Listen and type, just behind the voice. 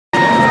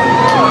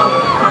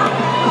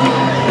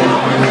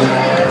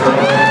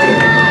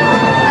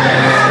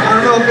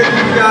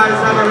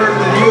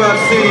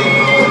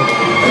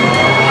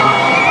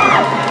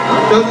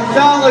Doesn't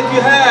sound like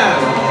you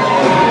have.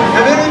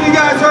 Have any of you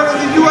guys heard of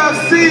the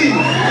UFC?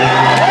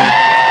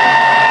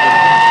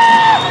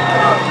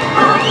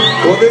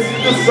 Well, this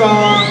is the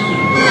song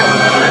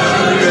that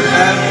you hear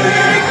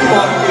every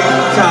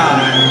fucking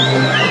time.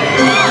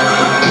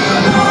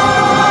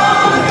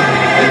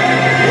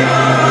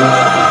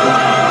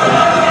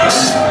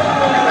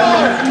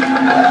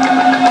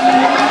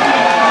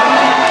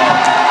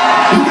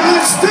 You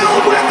guys still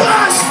with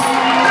us?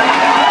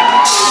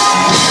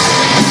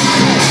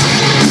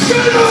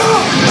 Get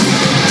up!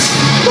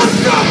 Let's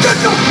go get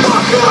the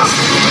fuck up!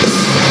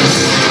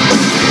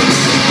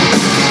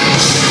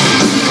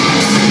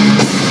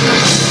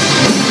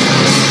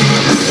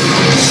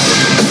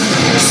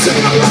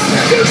 Sing along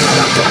and you know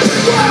the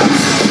fucking world.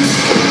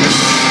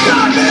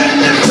 Not in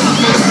this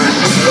suffering,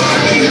 don't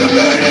need to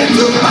burn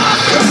into my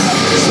crowd.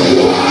 So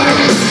why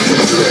to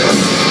drift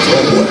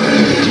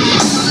away?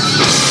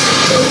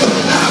 You will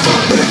never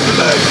get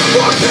me,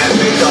 what can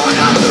be done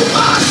unto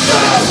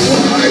myself?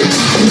 Why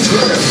to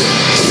drift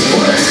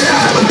away?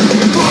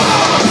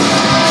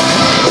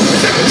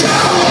 Take a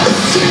down,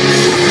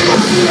 see my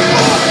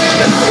world.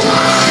 Now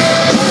I'm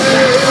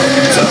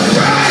to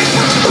break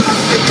what's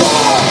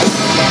before.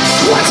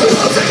 What's the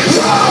love taking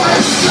control?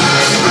 It's a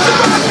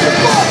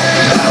basketball.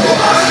 No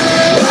one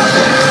will have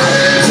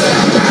to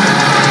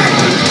break.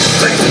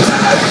 Face to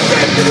back,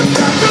 came to the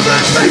top of the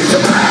face to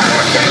back.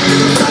 Came to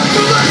the top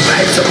of the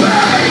face to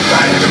back.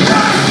 Fighting the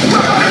back,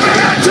 every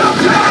hand to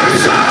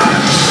person.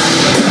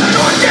 No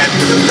one came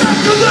to the top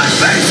of the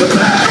face to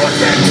back. No one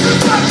came to the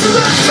top of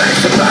the face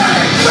to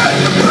back.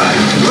 Face to back,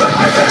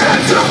 every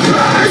hand to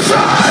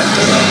person.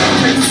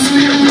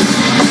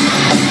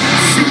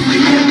 See the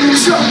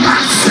image of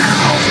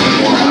myself.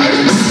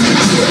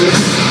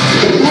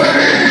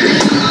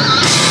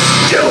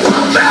 You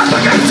will never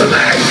get to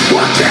me.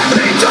 What can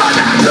be done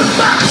after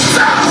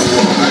myself?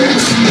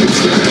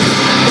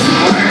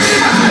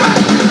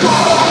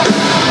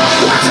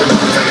 What's the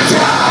most to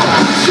control?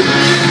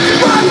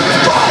 What was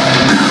born?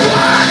 Now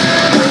what?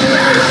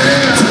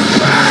 To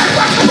pray.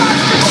 What's the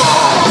most to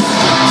fall?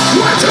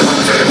 What's the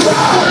most to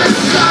control?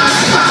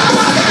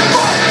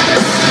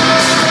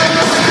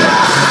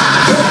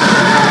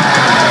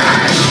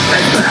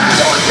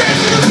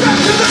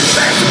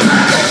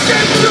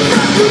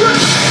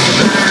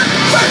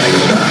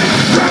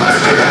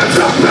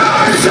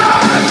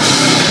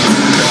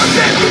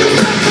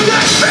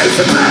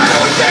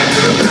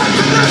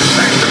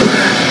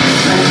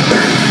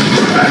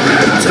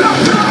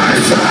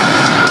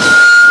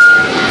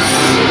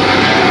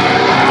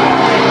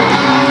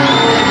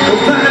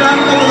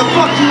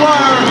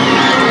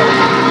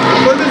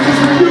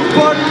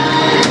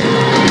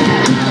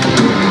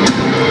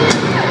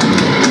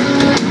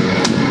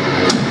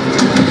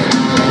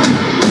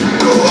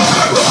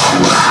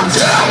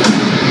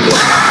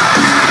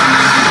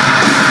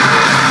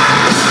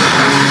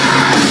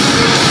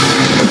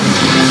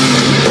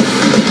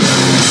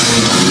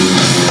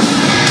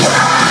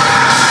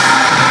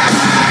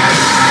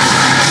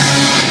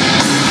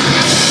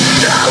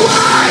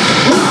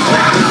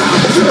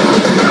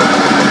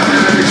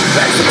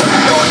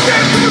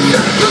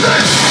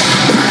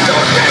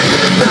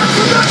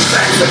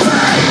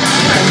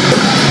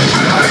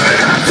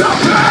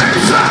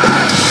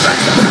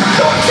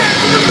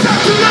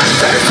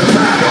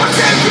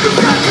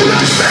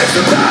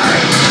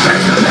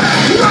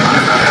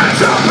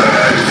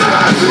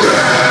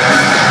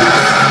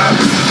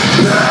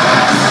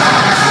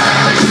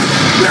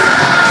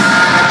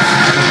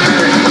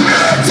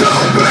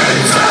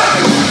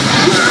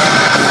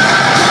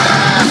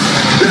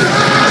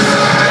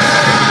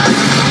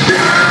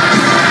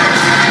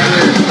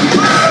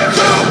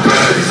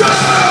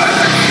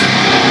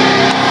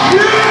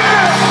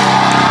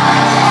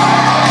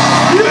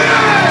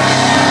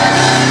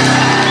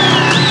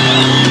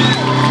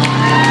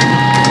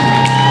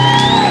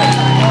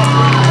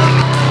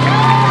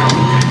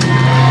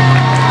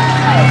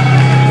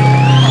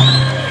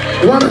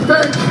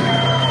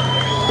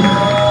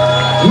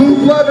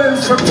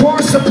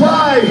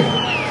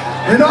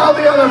 And all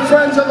the other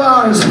friends of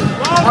ours,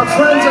 our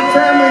friends and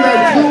family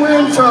that flew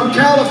in from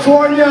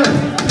California,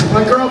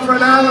 my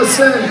girlfriend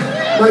Allison,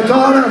 my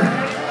daughter,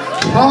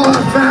 all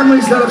our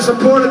families that have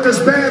supported this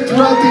band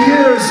throughout the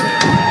years,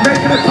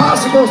 making it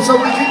possible so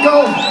we can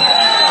go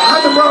on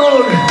the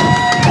road,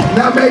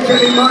 not make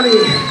any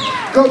money,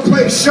 go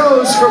play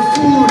shows for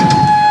food,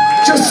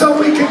 just so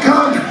we can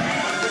come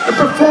and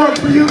perform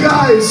for you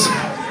guys.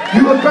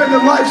 You have been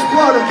the life's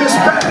blood of this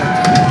band.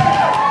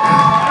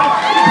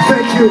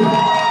 Thank you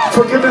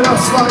for giving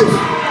us life,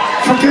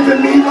 for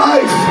giving me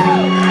life.